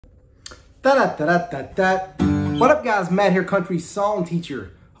Da-da-da-da-da-da. What up, guys? Matt here, Country Song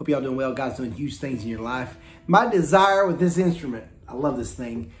Teacher. Hope y'all doing well. God's doing huge things in your life. My desire with this instrument, I love this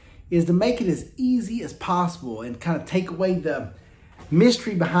thing, is to make it as easy as possible and kind of take away the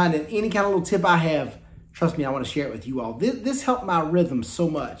mystery behind it. Any kind of little tip I have, trust me, I want to share it with you all. This helped my rhythm so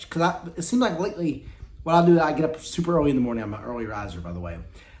much because it seems like lately what I do, I get up super early in the morning. I'm an early riser, by the way.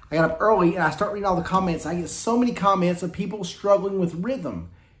 I got up early and I start reading all the comments. I get so many comments of people struggling with rhythm.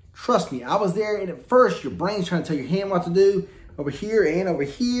 Trust me, I was there, and at first your brain's trying to tell your hand what to do over here and over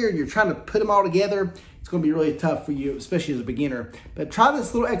here, and you're trying to put them all together. It's going to be really tough for you, especially as a beginner. But try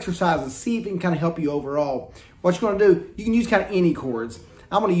this little exercise and see if it can kind of help you overall. What you're going to do, you can use kind of any chords.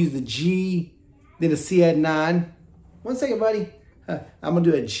 I'm going to use the G, then a C add 9. 1 second, buddy. I'm going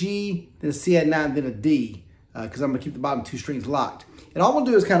to do a G, then a C add 9, then a D, because I'm going to keep the bottom 2 strings locked. And all I'm going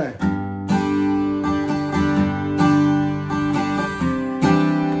to do is kind of...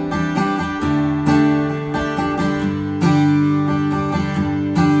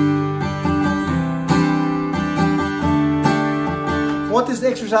 What this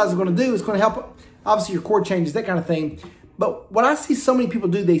exercise is going to do is going to help, obviously, your chord changes, that kind of thing. But what I see so many people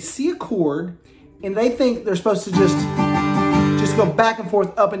do, they see a chord and they think they're supposed to just go back and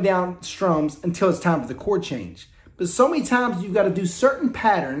forth, up and down strums until it's time for the chord change. But so many times you've got to do certain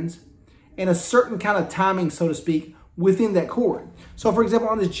patterns and a certain kind of timing, so to speak, within that chord. So for example,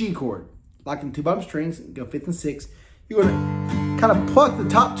 on this G chord, locking 2 bottom strings, go 5th and 6th, you're going to kind of pluck the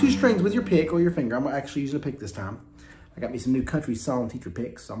top 2 strings with your pick or your finger. I'm actually using a pick this time. I got me some new Country Song Teacher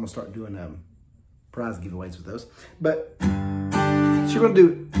picks, so I'm gonna start doing prize giveaways with those. But so you're gonna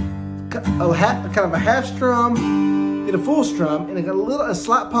do kind of a half strum, then a full strum, and a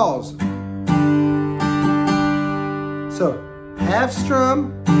slight pause. So half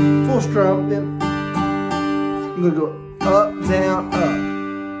strum, full strum, then I'm gonna go up, down, up,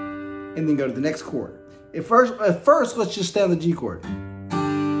 and then go to the next chord. At first, let's just stay on the G chord.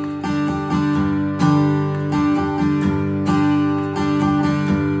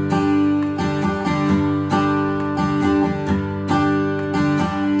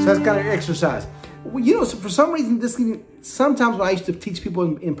 So that's kind of your exercise. Well, you know, so for some reason, sometimes when I used to teach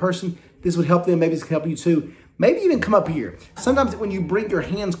people in person, this would help them. Maybe this can help you too. Maybe even come up here. Sometimes when you bring your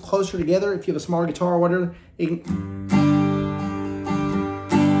hands closer together, if you have a smaller guitar or whatever, it can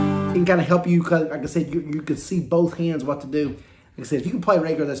kind of help you. Cause like I said, you can see both hands what to do. Like I said, if you can play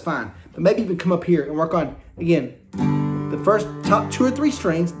regular, that's fine. But maybe even come up here and work on, again, the first top 2 or 3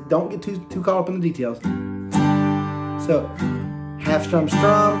 strings. Don't get too caught up in the details. So, half strum,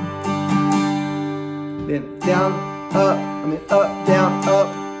 strum, then down, up, up, down, up.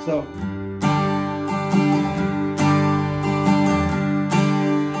 So,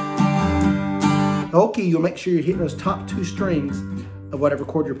 okay, you'll make sure you're hitting those top 2 strings of whatever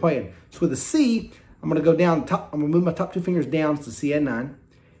chord you're playing. So with a C, I'm gonna go down top, I'm gonna move my top 2 fingers down to C add 9.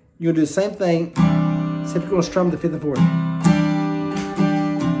 You're gonna do the same thing, except you're gonna strum the 5th and 4th.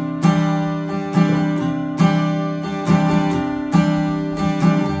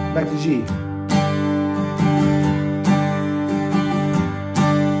 Back to G.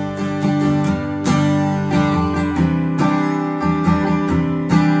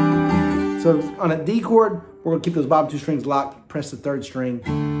 So on a D chord, we're gonna keep those bottom 2 strings locked, press the 3rd string,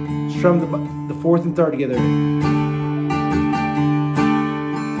 strum the 4th and 3rd together.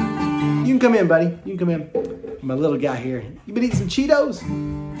 You can come in, buddy. You can come in. My little guy here. You been eating some Cheetos?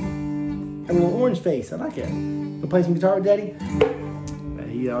 Got a little orange face. I like it. Gonna play some guitar with Daddy?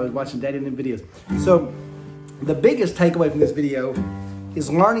 He's always watching Daddy in the videos. So the biggest takeaway from this video is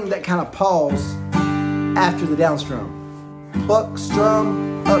learning that kind of pause after the down strum. Pluck,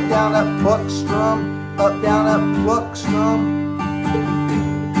 strum, up, down, up, pluck, strum, up, down, up, pluck, strum.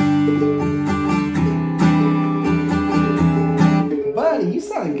 Buddy, you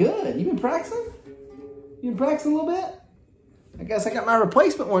sound good. You been practicing? You been practicing a little bit? I guess I got my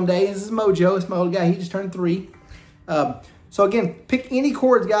replacement one day. This is Mojo. It's my old guy. He just turned 3. So again, pick any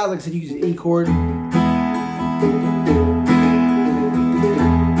chords, guys. Like I said, you use an E chord. But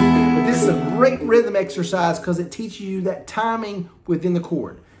this is a great rhythm exercise because it teaches you that timing within the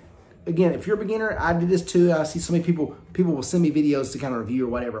chord. Again, if you're a beginner, I did this too. I see so many people will send me videos to kind of review or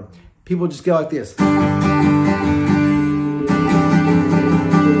whatever. People just go like this. And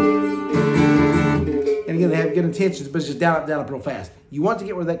again, they have good intentions, but it's just down, up real fast. You want to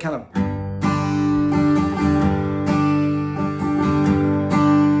get rid of that kind of...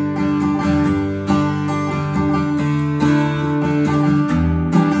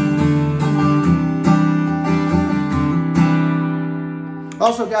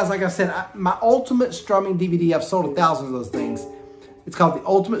 Also, guys, like I said, my ultimate strumming DVD, I've sold 1,000 of those things. It's called the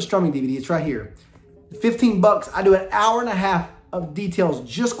Ultimate Strumming DVD. It's right here. 15 bucks. I do an hour and a half of details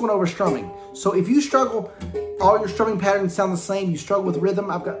just going over strumming. So if you struggle, all your strumming patterns sound the same, you struggle with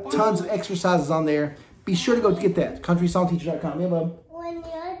rhythm, I've got tons of exercises on there. Be sure to go get that. CountrySongTeacher.com. Yeah, bub? When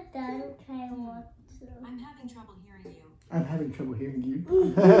you're done, can I watch them? I'm having trouble hearing you. I'm having trouble hearing you.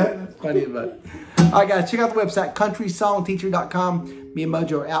 That's funny, but. All right, guys, check out the website, CountrySongTeacher.com. Me and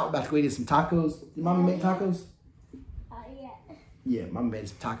Mojo are out about to go eat some tacos. Did Mommy make tacos? Yeah. Yeah, Mom made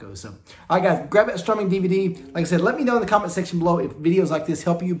some tacos. So, all right, guys, grab that strumming DVD. Like I said, let me know in the comment section below if videos like this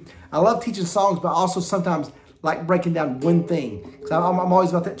help you. I love teaching songs, but also sometimes like breaking down one thing. Because I'm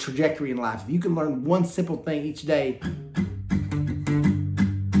always about that trajectory in life. If you can learn one simple thing each day.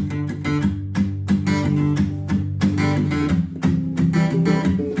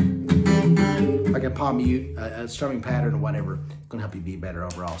 Like a palm mute, a strumming pattern or whatever. It's going to help you be better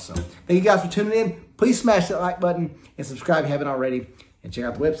overall. So thank you guys for tuning in. Please smash that like button and subscribe if you haven't already. And check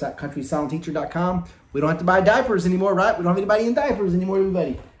out the website, CountrySongTeacher.com. We don't have to buy diapers anymore, right? We don't have anybody in diapers anymore,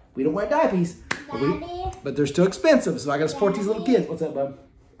 everybody. We don't wear diapers. But they're still expensive, so I got to support these little kids. What's up, bub?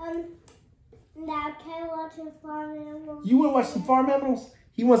 Now can I watch some farm animals? You want to watch some farm animals?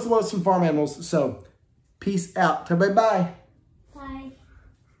 He wants to watch some farm animals. So, peace out. Everybody, bye.